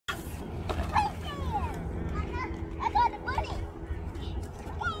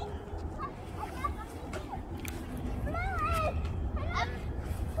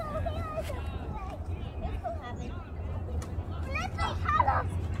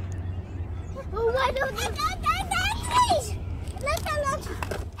Please. Look, Alonso.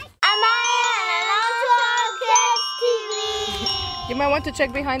 Amaya and Alonso Kids TV. You might want to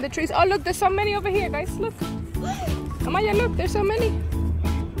check behind the trees. Oh, look, there's so many over here, guys. Look. Amaya, look, there's so many.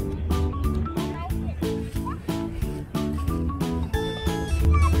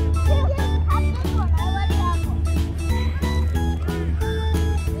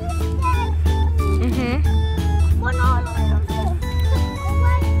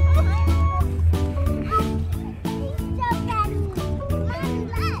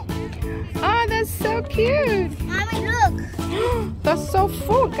 Oh, that's so cute. Mommy, look. That's so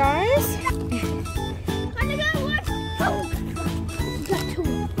full, guys.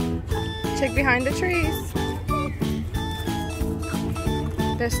 Check behind the trees.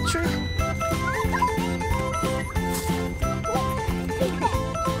 There's true.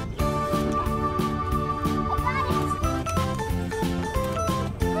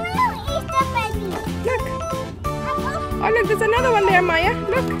 Look. Oh, look, there's another one there, Maya.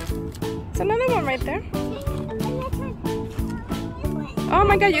 Look. There's another one right there. Oh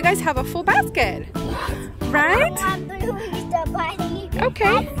my god, you guys have a full basket. Right?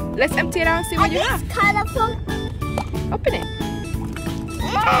 Okay. Let's empty it out and see what you have. Colorful. Open it.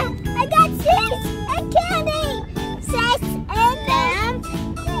 I got cheese and candy. Sex and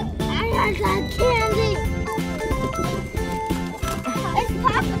I got candy. It's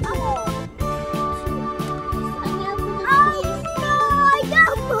popcorn.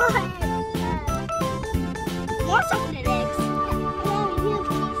 More chocolate eggs.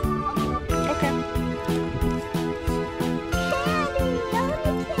 Okay.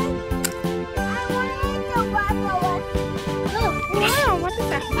 Wow, what is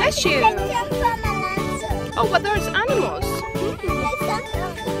that? Bless you. Oh, but there's animals.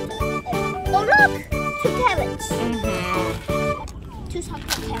 Oh, look! 2 carrots. 2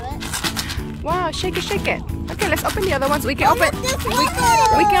 chocolate carrots. Wow, shake it, shake it. Okay, let's open the other ones. We can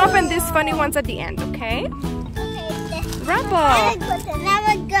open these funny ones at the end, okay? Rubble.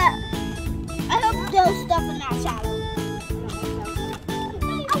 I hope those stuff are not shallow.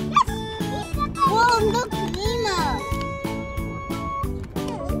 Whoa, look, Nemo.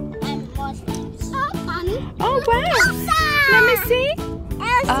 And more things. Oh, wow. Elsa! Let me see.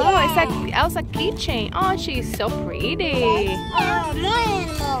 Elsa. Oh, it's like Elsa keychain. Oh, she's so pretty. More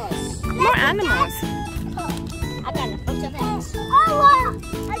animals. More animals. I got a bunch of eggs. Oh, wow.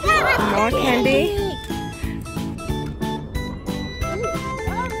 I got More candy.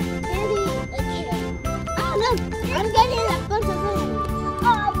 Oh, look. I'm getting a bunch of animals.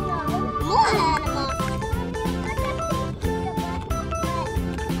 Oh, no. More animals.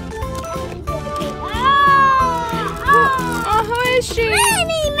 Oh, who is she?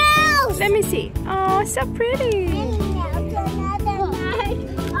 Minnie Mouse. Let me see. Oh, so pretty.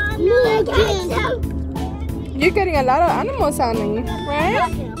 You're getting a lot of animals on you, right?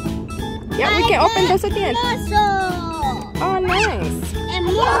 Yeah, we can open those at the end. Oh, nice. And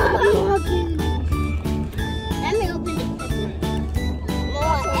more. Let me open the picture.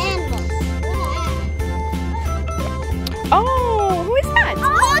 More animals. Oh, who is that?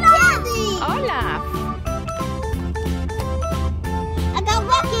 Olaf. Olaf. I got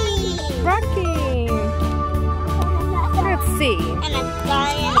Rocky. Rocky. Let's see. And a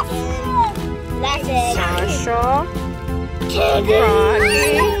giant. That's it. Sasha. Kitty.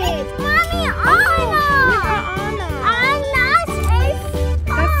 Rocky. Mommy, Anna. Anna's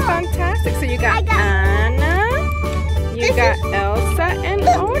That's fantastic. So you got Anna, you got Elsa and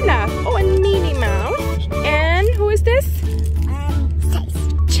Olaf. Oh, and Minnie Mouse. And who is this?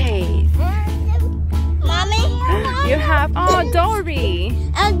 Chase. Mommy. You have, oh, Dory.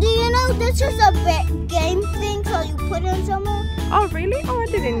 And do you know this is a game thing so you put it somewhere? Oh, really? Oh, I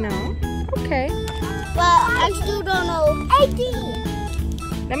didn't know. Okay. But I still don't know.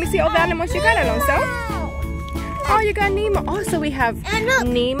 18. Let me see all the animals you got, Alonso. Oh, you got Nemo. Oh, so we have And look,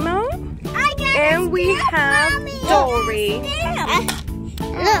 Nemo. and we have Dory.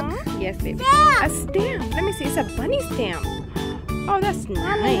 Look. Yes, baby. Stamp. A stamp. Let me see. It's a bunny stamp. Oh, that's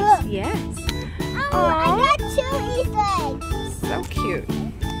nice. look. Yes. Oh, I got 2 Easter eggs. So cute.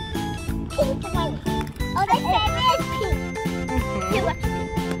 Pink one. Oh, the favorite is pink.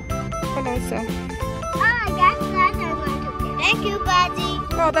 Alonso. Oh, I got that. Thank you, Buddy.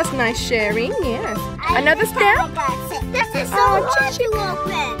 Oh, that's nice sharing. Yes. Another stamp? This is so Oh, hard to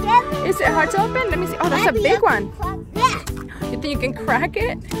open. Is it hard to open? Let me see. Oh, that's a big one. Yeah. You think you can crack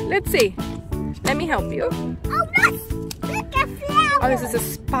it? Let's see. Let me help you. Oh, look. Look at flower. Oh, this is a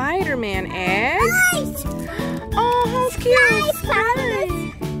Spider-Man egg. Nice. Oh, how cute. Nice.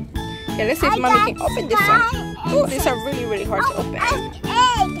 Okay, let's see if Mommy can open this one. Oh, these are really, really hard to open. Egg.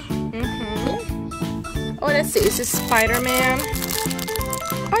 Oh, let's see. This is Spider-Man.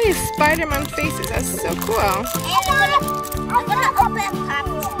 Oh, yeah, Spider-Man faces. That's so cool. And I'm gonna open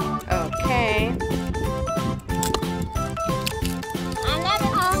copies. Okay.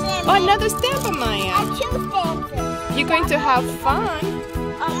 Another Oh, another stamp, Amaya. two stamps. You're going to have fun.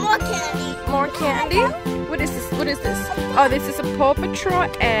 More candy. More candy? What is this? What is this? Oh, this is a Paw Patrol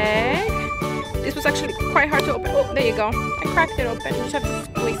egg. This was actually quite hard to open. Oh, there you go. I cracked it open. You just have to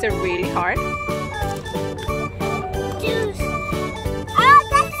squeeze it really hard. Juice. Oh,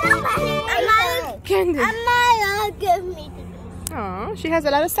 that's so funny. Candy. Amaya, give me the juice. Oh, she has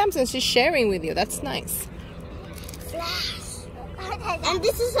a lot of stamps and she's sharing with you. That's nice. Flash. And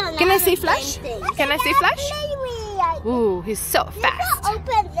this is another Can I see Flash? thing. Can I see Flash? Ooh, he's so fast.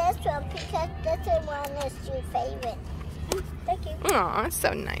 Open this one because this one is your favorite. Thank you. Aw,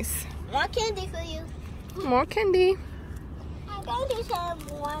 so nice. More candy for you. More candy. I'm going to have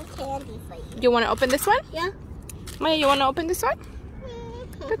more candy for you. You want to open this one? Yeah. Maya, you want to open this one?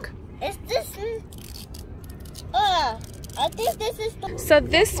 Look. Is this? I think this is the So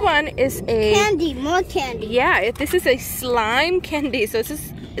this one is a... candy. More candy. Yeah, this is a slime candy. So this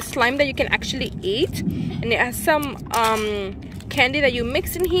is a slime that you can actually eat. And it has some candy that you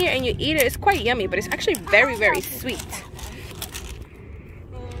mix in here and you eat it. It's quite yummy, but it's actually very, very sweet.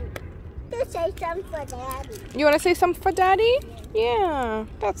 To say something for Daddy. You want to say something for Daddy? Yeah,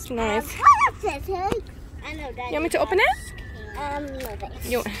 that's nice. What is this? I know Daddy. You want me to open it? No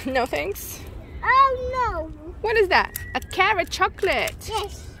thanks. No, thanks. Oh no. What is that? A carrot chocolate.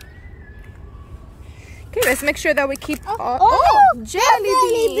 Yes. Okay, let's make sure that we keep all... Jelly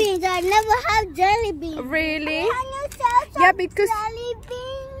beans. I never had jelly beans. Really? Can you sell some Yeah, because... jelly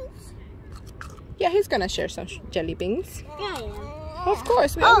beans? Yeah, he's gonna share some jelly beans. Yeah. Of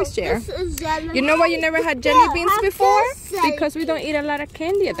course, we always share. This is jelly You know why you never had jelly Yeah, beans I before? just said Because we don't eat a lot of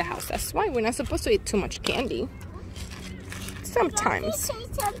candy at the house. That's why we're not supposed to eat too much candy. Sometimes. Can you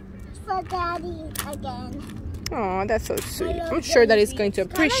say some for Daddy again? Oh, that's so sweet. love I'm sure that jelly he's going to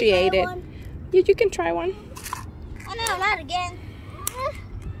beans. Can I appreciate try it. one? Yeah, you can try one. Oh no, not again.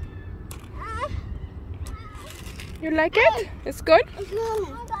 You like it? It's good?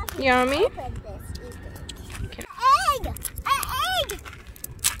 Yummy? Egg! An egg!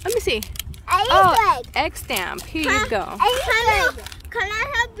 Let me see. Oh, egg! Egg stamp. Here you go. Can I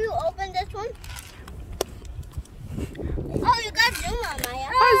help you open this one? Oh, you got Zuma, Maya.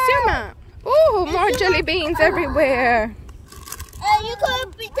 Oh, Zuma. Ooh, more jelly beans everywhere. You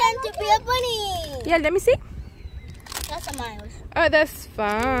could pretend to be a bunny. Yeah, let me see. That's a Miles. Oh, that's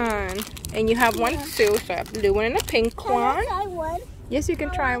fun. And you have one too. So a blue one and a pink Can I one. try one? Yes, you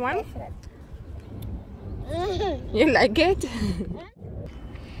can try one. Mm-hmm. You like it?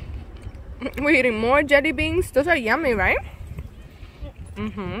 We're eating more jelly beans. Those are yummy, right?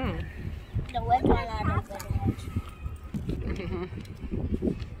 Mm-hmm. The which one are the good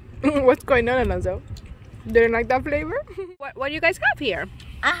ones? What's going on, Alonso? Didn't like that flavor? What do you guys have here?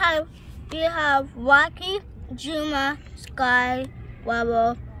 We have Wacky, Juma, Sky,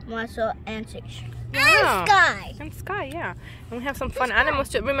 Wobble, Muscle, and Six. Wow. And Sky. And Sky, yeah. And we have some fun animals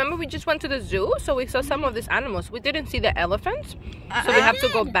too. Remember, we just went to the zoo, so we saw some of these animals. We didn't see the elephants, so we have to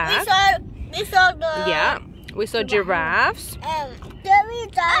go back. We saw the... Yeah, we saw giraffes.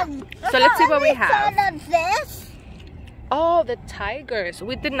 So let's see what we have. This. Oh, the tigers.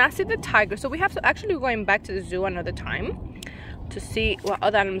 We did not see the tigers, so we have to actually going back to the zoo another time to see what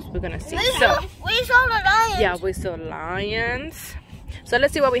other animals we're gonna see. We saw the lions. Yeah, we saw lions. So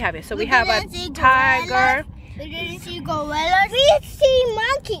let's see what we have here. So we have a didn't see tiger. We didn't see gorillas. We didn't see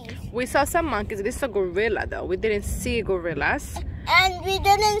monkeys. We saw some monkeys. This is a gorilla though. We didn't see gorillas. And we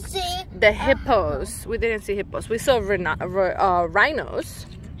didn't see... The hippos. We didn't see hippos. We saw rhinos.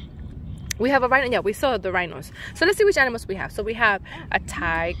 We have a rhino. Yeah, we saw the rhinos. So let's see which animals we have. So we have a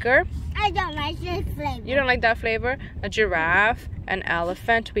tiger. I don't like this flavor. You don't like that flavor? A giraffe, an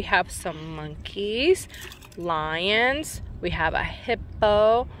elephant. We have some monkeys, lions. We have a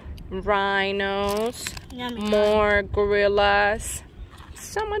hippo, rhinos, Yummy. more gorillas.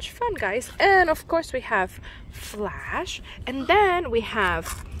 So much fun, guys. And of course we have Flash. And then we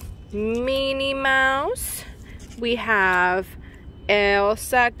have Minnie Mouse. We have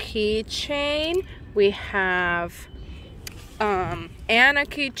Elsa keychain. We have Anna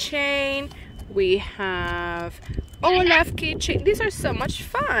keychain. We have Olaf keychain. These are so much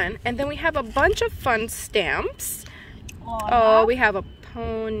fun. And then we have a bunch of fun stamps. Oh, we have a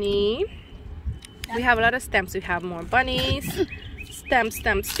pony. We have a lot of stamps. We have more bunnies. Stamps,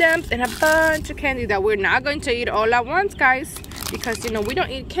 and a bunch of candy that we're not going to eat all at once, guys. Because, you know, we don't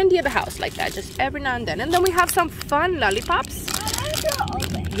eat candy at the house like that. Just every now and then. And then we have some fun lollipops. I want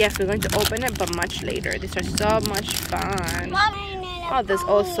to open. yes, we're going to open it, but much later. These are so much fun. Mommy, Oh, there's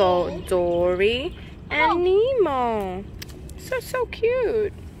also Dory and Nemo. So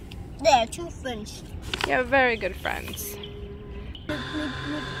cute. They're two friends. Yeah, very good friends.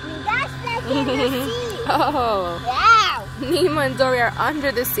 That's like in the sea. Oh, Wow. Nemo and Dory are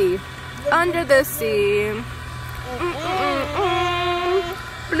under the sea. Under the sea.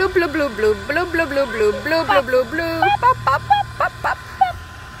 Blue, blue, blue, blue, blue, blue, blue, blue, blue, blue, blue, blue. Pop, pop, pop, pop, pop.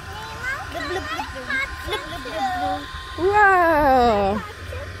 Wow.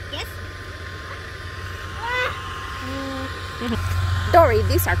 Yes. Dory,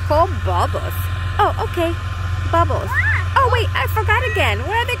 these are called bubbles. Oh, okay. Bubbles. Oh, wait, I forgot again.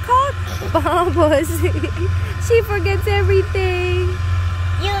 What are they called? Bubbles. She forgets everything.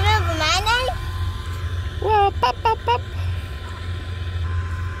 You remember my name? Wow, pop, pop, pop.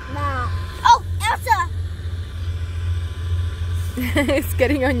 No. Oh, Elsa. It's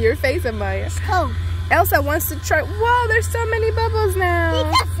getting on your face, Amaya. It's cold. Elsa wants to try. Wow, there's so many bubbles now. We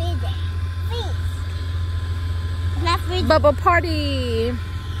can feed it. Please. It's not free. Bubble party.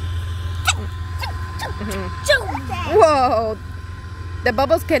 Whoa. The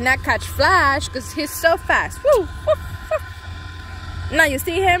bubbles cannot catch Flash because he's so fast. Woo, woo, woo. Now you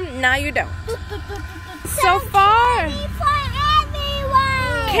see him, now you don't. So far. Candy for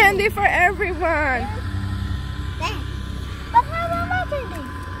everyone. Candy for everyone. But how am I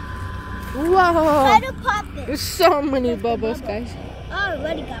doing? Whoa. Try to pop it. There's so many bubbles, guys. I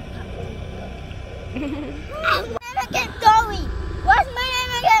already got popped. My name again, Dory. What's my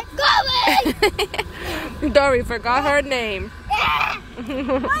name again? Dory. Dory forgot her name. My name is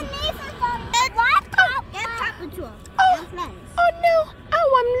Dory. What? Get popped into him. Oh no. Oh,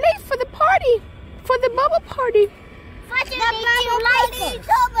 I'm late for the party. For the bubble party.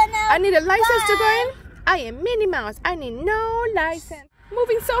 I need a license to go in. I am Minnie Mouse. I need no license.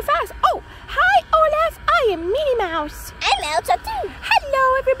 Moving so fast. Oh, hi Olaf. I am Minnie Mouse. I'm Elsa too.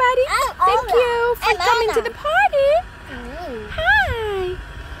 Hello everybody. Thank you for coming to the party. Hi.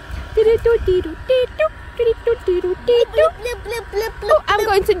 Oh, I'm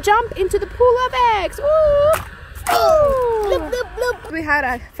going to jump into the pool of eggs. Ooh. We had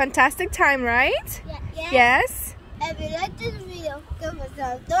a fantastic time, right? Yes. If you like this video, give us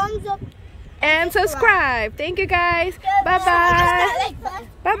a thumbs up. And subscribe. Thank you guys. Bye-bye.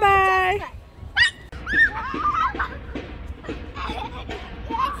 Bye-bye.